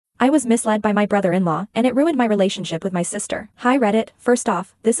was misled by my brother-in-law, and it ruined my relationship with my sister. Hi Reddit, first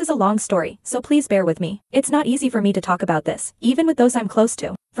off, this is a long story, so please bear with me. It's not easy for me to talk about this, even with those I'm close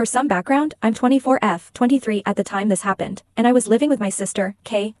to. For some background, I'm 23 at the time this happened, and I was living with my sister,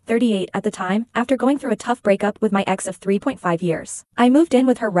 Kay, 38 at the time, after going through a tough breakup with my ex of 3.5 years. I moved in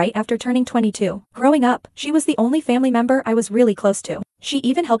with her right after turning 22. Growing up, she was the only family member I was really close to. She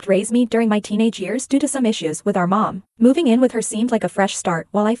even helped raise me during my teenage years due to some issues with our mom. Moving in with her seemed like a fresh start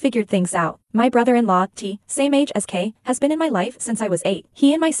while I figured things out. My brother-in-law, T, same age as Kay, has been in my life since I was 8.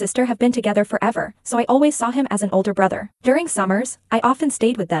 He and my sister have been together forever, so I always saw him as an older brother. During summers, I often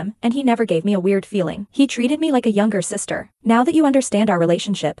stayed with them, and he never gave me a weird feeling. He treated me like a younger sister. Now that you understand our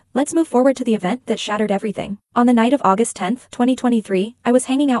relationship, let's move forward to the event that shattered everything. On the night of August 10, 2023, I was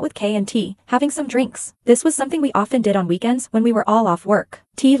hanging out with Kay and T, having some drinks. This was something we often did on weekends when we were all off work.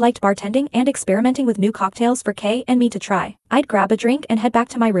 T liked bartending and experimenting with new cocktails for Kay and me to try. I'd grab a drink and head back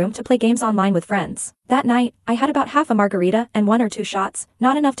to my room to play games online with friends. That night, I had about half a margarita and 1 or 2 shots,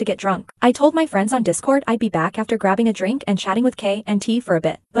 not enough to get drunk. I told my friends on Discord I'd be back after grabbing a drink and chatting with Kay and T for a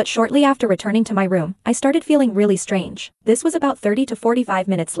bit. But shortly after returning to my room, I started feeling really strange. This was about 30 to 45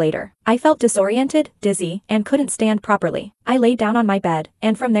 minutes later. I felt disoriented, dizzy, and couldn't stand properly. I laid down on my bed,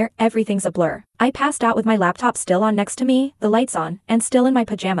 and from there, everything's a blur. I passed out with my laptop still on next to me, the lights on, and still in my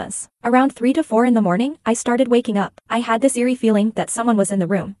pajamas. Around 3 to 4 in the morning, I started waking up. I had this eerie feeling that someone was in the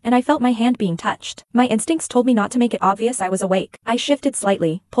room, and I felt my hand being touched. My instincts told me not to make it obvious I was awake. I shifted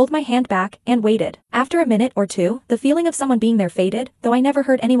slightly, pulled my hand back, and waited. After a minute or two, the feeling of someone being there faded, though I never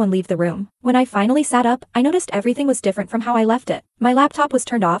heard anyone leave the room. When I finally sat up, I noticed everything was different from how I left it. My laptop was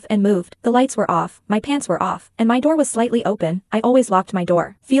turned off and moved, the lights were off, my pants were off, and my door was slightly open. I always locked my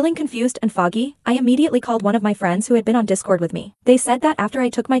door. Feeling confused and foggy, I immediately called one of my friends who had been on Discord with me. They said that after I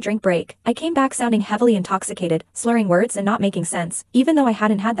took my drink break, I came back sounding heavily intoxicated, slurring words and not making sense, even though I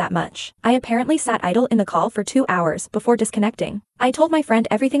hadn't had that much. I apparently sat idle in the call for 2 hours before disconnecting. I told my friend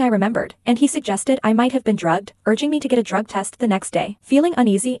everything I remembered, and he suggested I might have been drugged, urging me to get a drug test the next day. Feeling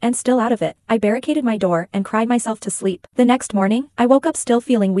uneasy and still out of it, I barricaded my door and cried myself to sleep. The next morning, I woke up still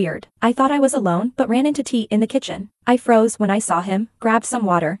feeling weird. I thought I was alone but ran into T in the kitchen. I froze when I saw him, grabbed some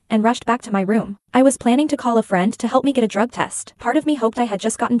water, and rushed back to my room. I was planning to call a friend to help me get a drug test. Part of me hoped I had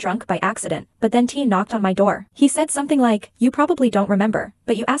just gotten drunk by accident, but then T knocked on my door. He said something like, "You probably don't remember,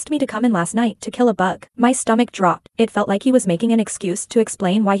 but you asked me to come in last night to kill a bug." My stomach dropped. It felt like he was making an excuse to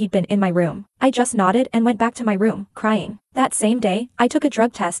explain why he'd been in my room. I just nodded and went back to my room, crying. That same day, I took a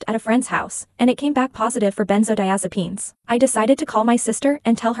drug test at a friend's house, and it came back positive for benzodiazepines. I decided to call my sister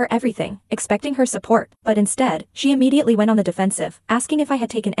and tell her everything, expecting her support, but instead, she immediately went on the defensive, asking if I had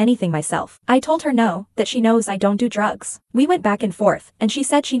taken anything myself. I told her no, that she knows I don't do drugs. We went back and forth, and she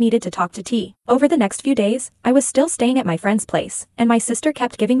said she needed to talk to T. Over the next few days, I was still staying at my friend's place, and my sister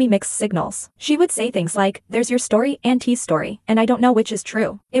kept giving me mixed signals. She would say things like, "There's your story and T's story, and I don't know which is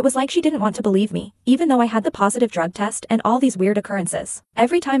true." It was like she didn't want to believe me, even though I had the positive drug test and all these weird occurrences.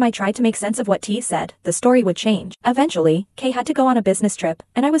 Every time I tried to make sense of what T said, the story would change. Eventually, Kay had to go on a business trip,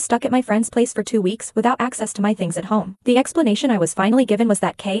 and I was stuck at my friend's place for 2 weeks without access to my things at home. The explanation I was finally given was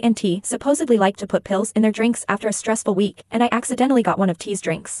that Kay and T supposedly liked to put pills in their drinks after a stressful week, and I accidentally got one of T's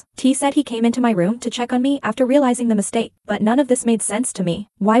drinks. T said he came into my room to check on me after realizing the mistake, but none of this made sense to me.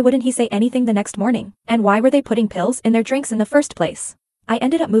 Why wouldn't he say anything the next morning? And why were they putting pills in their drinks in the first place? I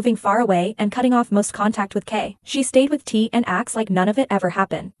ended up moving far away and cutting off most contact with Kay. She stayed with T and acts like none of it ever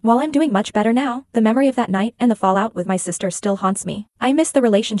happened. While I'm doing much better now, the memory of that night and the fallout with my sister still haunts me. I miss the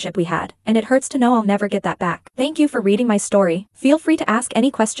relationship we had, and it hurts to know I'll never get that back. Thank you for reading my story. Feel free to ask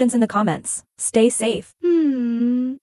any questions in the comments. Stay safe.